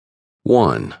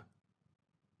1.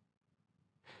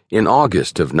 In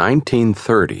August of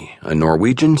 1930, a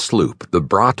Norwegian sloop, the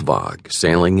Brattvåg,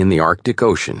 sailing in the Arctic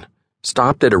Ocean,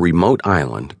 stopped at a remote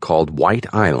island called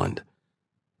White Island.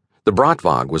 The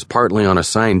Brattvåg was partly on a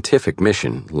scientific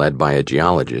mission led by a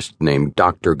geologist named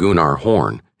Dr. Gunnar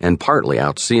Horn and partly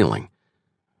out sealing.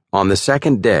 On the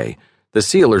second day, the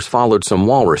sealers followed some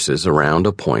walruses around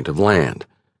a point of land.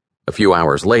 A few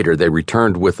hours later, they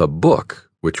returned with a book,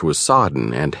 which was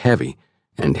sodden and heavy,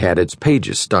 and had its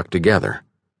pages stuck together.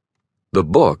 The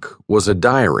book was a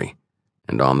diary,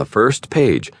 and on the first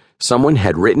page, someone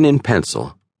had written in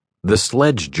pencil, "The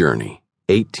Sledge Journey,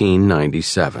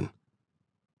 1897.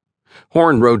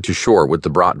 Horn rowed to shore with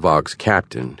the Brattvåg's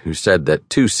captain, who said that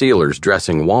two sealers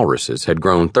dressing walruses had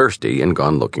grown thirsty and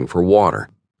gone looking for water.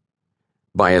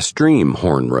 By a stream,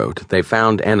 Horn wrote, they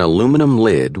found an aluminum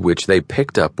lid which they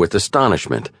picked up with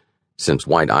astonishment, since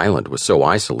White Island was so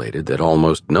isolated that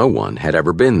almost no one had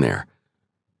ever been there.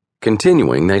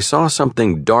 Continuing, they saw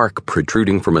something dark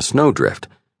protruding from a snowdrift,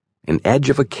 an edge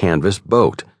of a canvas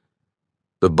boat.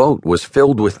 The boat was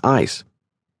filled with ice,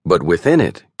 but within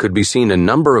it could be seen a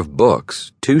number of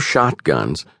books, 2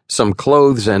 shotguns, some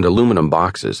clothes and aluminum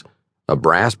boxes, a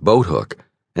brass boat hook,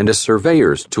 and a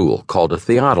surveyor's tool called a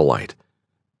theodolite.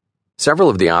 Several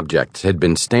of the objects had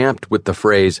been stamped with the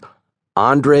phrase,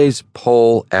 Andres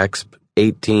Pol Exp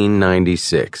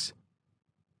 1896.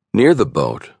 Near the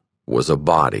boat was a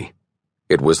body.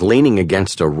 It was leaning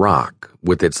against a rock,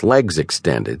 with its legs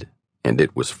extended, and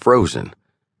it was frozen.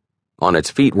 On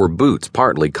its feet were boots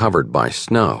partly covered by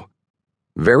snow.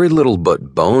 Very little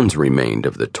but bones remained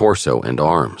of the torso and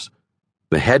arms.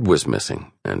 The head was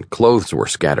missing, and clothes were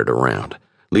scattered around,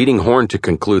 leading Horn to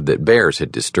conclude that bears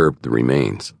had disturbed the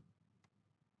remains.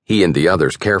 He and the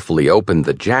others carefully opened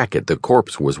the jacket the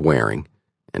corpse was wearing,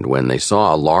 and when they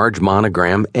saw a large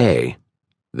monogram A,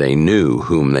 they knew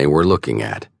whom they were looking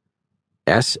at.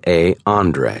 S.A.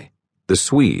 Andre, the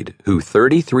Swede who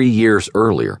 33 years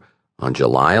earlier, on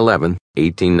July 11,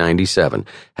 1897,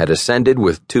 had ascended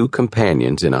with 2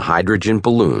 companions in a hydrogen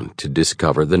balloon to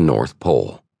discover the North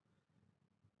Pole.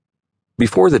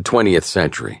 Before the 20th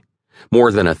century,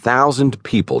 more than 1,000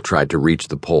 people tried to reach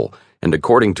the pole, and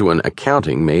according to an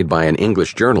accounting made by an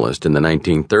English journalist in the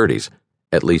 1930s,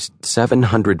 at least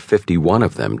 751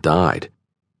 of them died.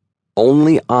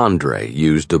 Only Andre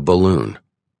used a balloon.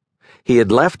 He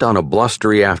had left on a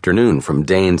blustery afternoon from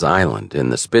Danes Island in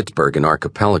the Spitsbergen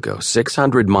archipelago,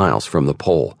 600 miles from the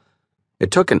pole.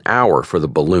 It took an hour for the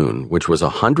balloon, which was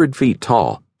 100 feet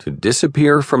tall, to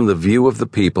disappear from the view of the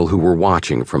people who were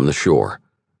watching from the shore.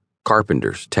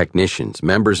 Carpenters, technicians,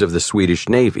 members of the Swedish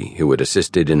Navy who had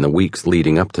assisted in the weeks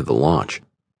leading up to the launch.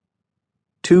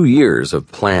 2 years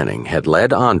of planning had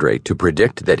led Andre to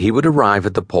predict that he would arrive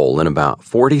at the pole in about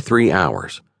 43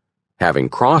 hours. Having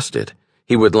crossed it,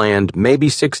 he would land maybe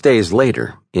 6 days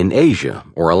later in Asia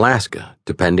or Alaska,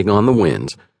 depending on the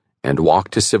winds, and walk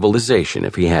to civilization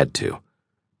if he had to.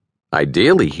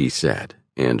 Ideally, he said,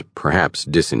 and perhaps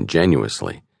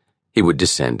disingenuously, he would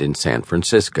descend in San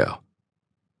Francisco.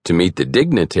 To meet the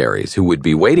dignitaries who would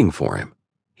be waiting for him,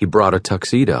 he brought a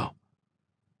tuxedo.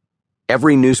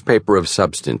 Every newspaper of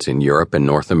substance in Europe and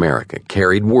North America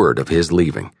carried word of his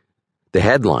leaving. The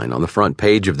headline on the front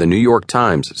page of the New York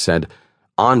Times said,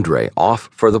 Andre off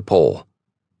for the pole.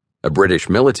 A British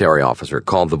military officer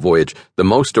called the voyage the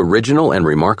most original and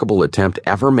remarkable attempt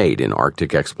ever made in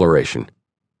Arctic exploration.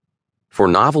 For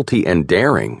novelty and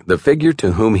daring, the figure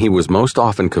to whom he was most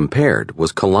often compared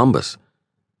was Columbus.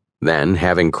 Then,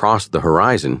 having crossed the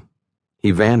horizon,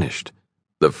 he vanished,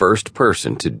 the first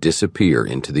person to disappear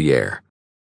into the air.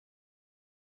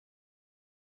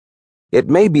 It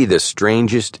may be the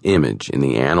strangest image in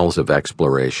the annals of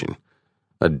exploration,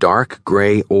 a dark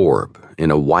gray orb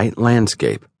in a white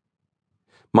landscape.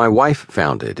 My wife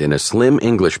found it in a slim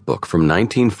English book from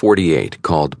 1948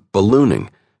 called Ballooning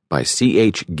by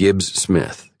C.H. Gibbs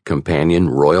Smith, Companion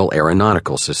Royal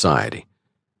Aeronautical Society.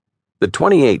 The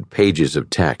 28 pages of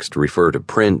text refer to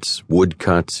prints,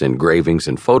 woodcuts, engravings,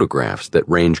 and photographs that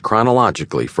range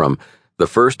chronologically from the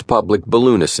first public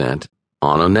balloon ascent,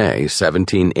 Annonay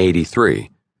 1783,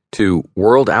 to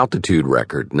world altitude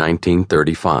record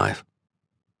 1935.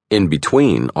 In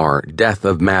between are Death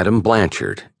of Madame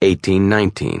Blanchard,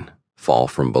 1819, fall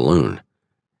from balloon,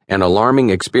 an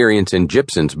alarming experience in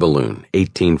Gibson's balloon,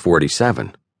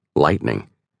 1847, lightning,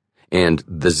 and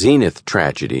The Zenith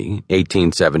Tragedy,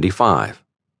 1875,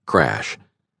 crash.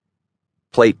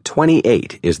 Plate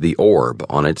 28 is the orb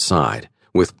on its side,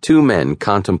 with 2 men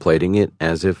contemplating it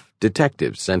as if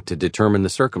detectives sent to determine the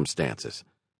circumstances.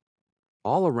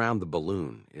 All around the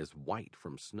balloon is white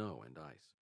from snow and ice.